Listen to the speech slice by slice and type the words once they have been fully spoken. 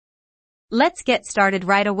Let's get started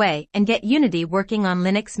right away and get Unity working on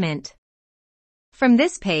Linux Mint. From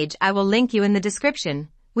this page I will link you in the description.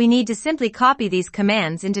 We need to simply copy these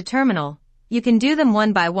commands into terminal. You can do them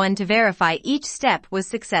one by one to verify each step was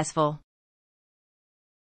successful.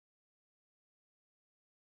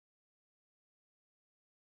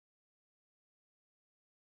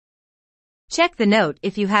 Check the note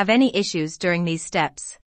if you have any issues during these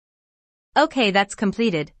steps. Okay, that's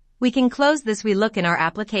completed. We can close this. We look in our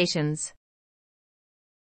applications.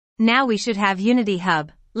 Now we should have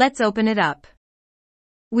UnityHub. Let's open it up.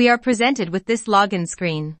 We are presented with this login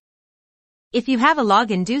screen. If you have a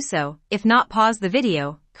login, do so. If not, pause the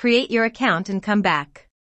video, create your account and come back.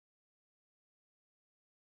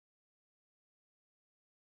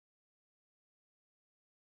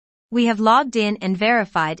 We have logged in and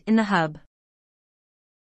verified in the hub.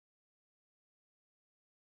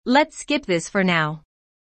 Let's skip this for now.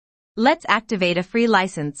 Let's activate a free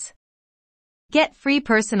license. Get free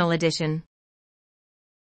personal edition.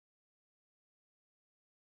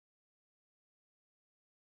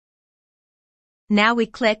 Now we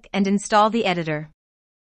click and install the editor.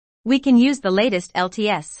 We can use the latest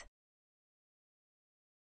LTS.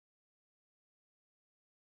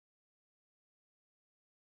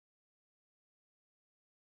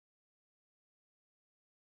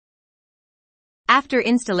 After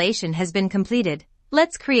installation has been completed,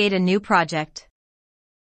 let's create a new project.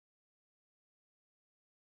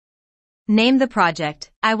 Name the project.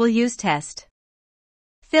 I will use test.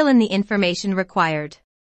 Fill in the information required.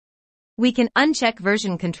 We can uncheck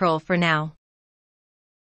version control for now.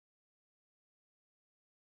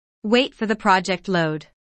 Wait for the project load.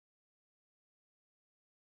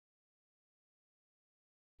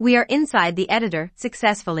 We are inside the editor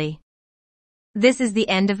successfully. This is the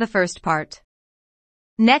end of the first part.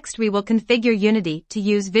 Next we will configure Unity to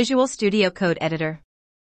use Visual Studio Code Editor.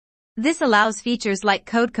 This allows features like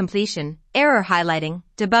code completion, error highlighting,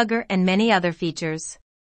 debugger and many other features.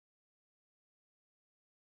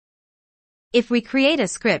 If we create a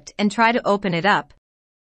script and try to open it up,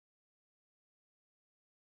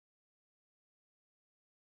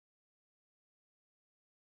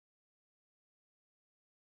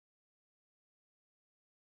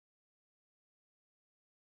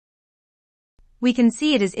 we can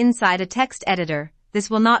see it is inside a text editor. This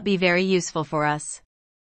will not be very useful for us.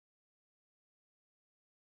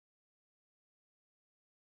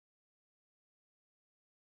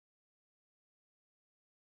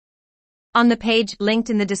 On the page linked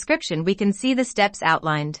in the description we can see the steps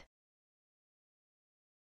outlined.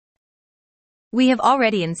 We have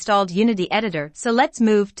already installed Unity Editor, so let's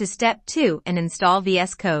move to step 2 and install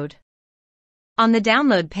VSCode. On the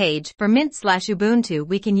download page for Mint/Ubuntu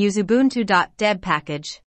we can use ubuntu.deb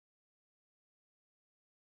package.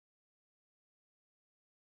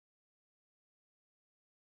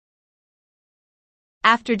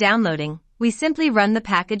 After downloading, we simply run the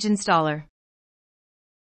package installer.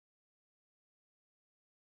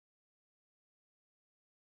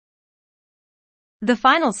 The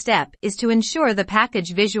final step is to ensure the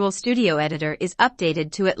package Visual Studio Editor is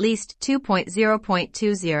updated to at least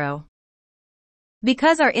 2.0.20.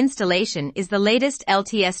 Because our installation is the latest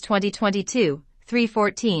LTS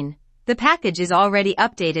 2022-3.14, the package is already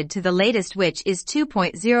updated to the latest, which is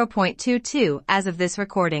 2.0.22 as of this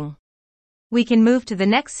recording. We can move to the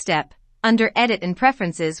next step. Under Edit and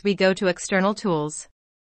Preferences we go to External Tools.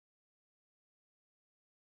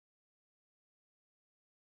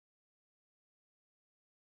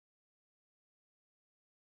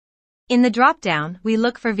 In the drop-down, we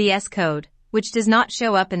look for VSCode, which does not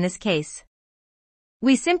show up in this case.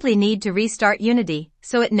 We simply need to restart Unity,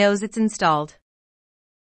 so it knows it's installed.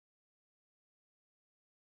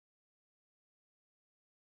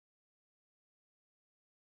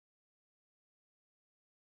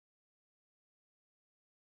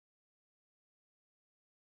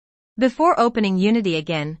 Before opening Unity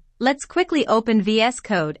again, let's quickly open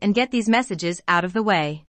VSCode and get these messages out of the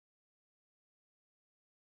way.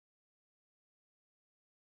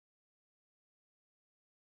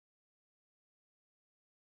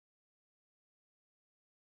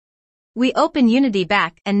 We open Unity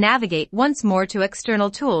back and navigate once more to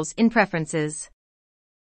External Tools in Preferences.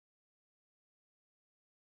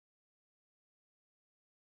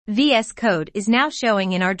 VSCode is now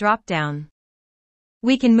showing in our drop-down.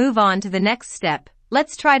 We can move on to the next step.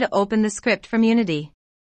 Let's try to open the script from Unity.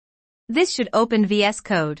 This should open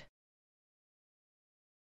VSCode.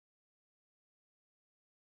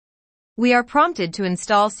 We are prompted to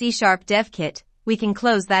install C# Dev Kit. We can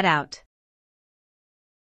close that out.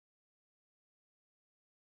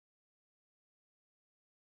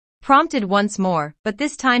 Prompted once more, but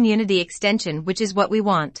this time Unity extension, which is what we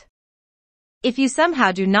want. If you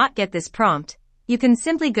somehow do not get this prompt, you can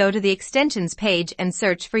simply go to the extensions page and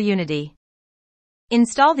search for Unity.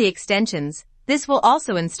 Install the extensions. This will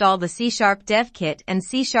also install the C# dev kit and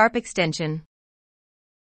C# extension.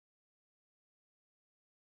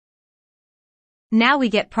 Now we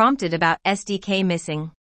get prompted about SDK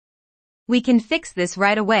missing. We can fix this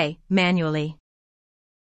right away, manually.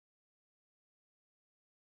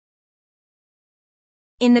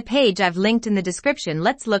 In the page I've linked in the description,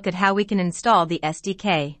 let's look at how we can install the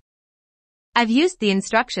SDK. I've used the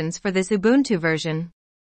instructions for this Ubuntu version.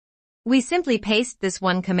 We simply paste this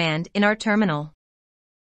one command in our terminal.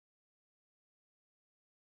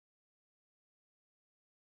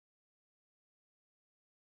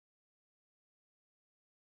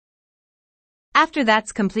 After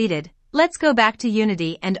that's completed, let's go back to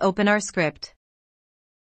Unity and open our script.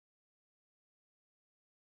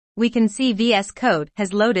 We can see VSCode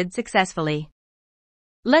has loaded successfully.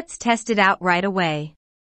 Let's test it out right away.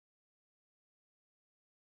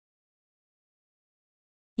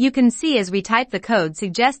 You can see as we type the code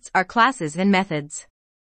suggests our classes and methods.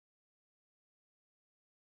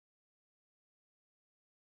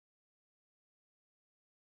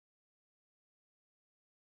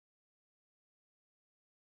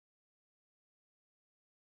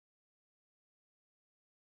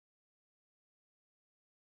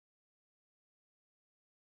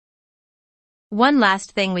 One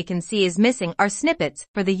last thing we can see is missing are snippets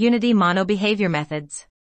for the Unity MonoBehaviour methods.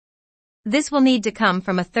 This will need to come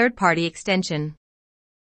from a third-party extension.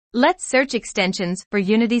 Let's search extensions for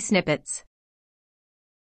Unity snippets.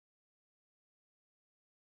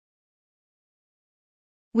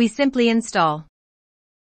 We simply install.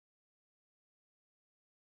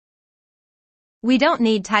 We don't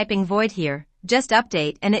need typing void here, just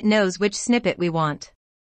update and it knows which snippet we want.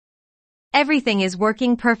 Everything is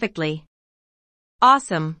working perfectly.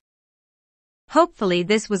 Awesome. Hopefully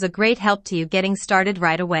this was a great help to you getting started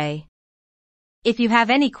right away. If you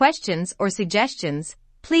have any questions or suggestions,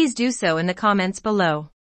 please do so in the comments below.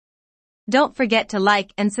 Don't forget to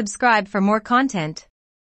like and subscribe for more content.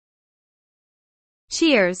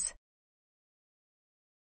 Cheers!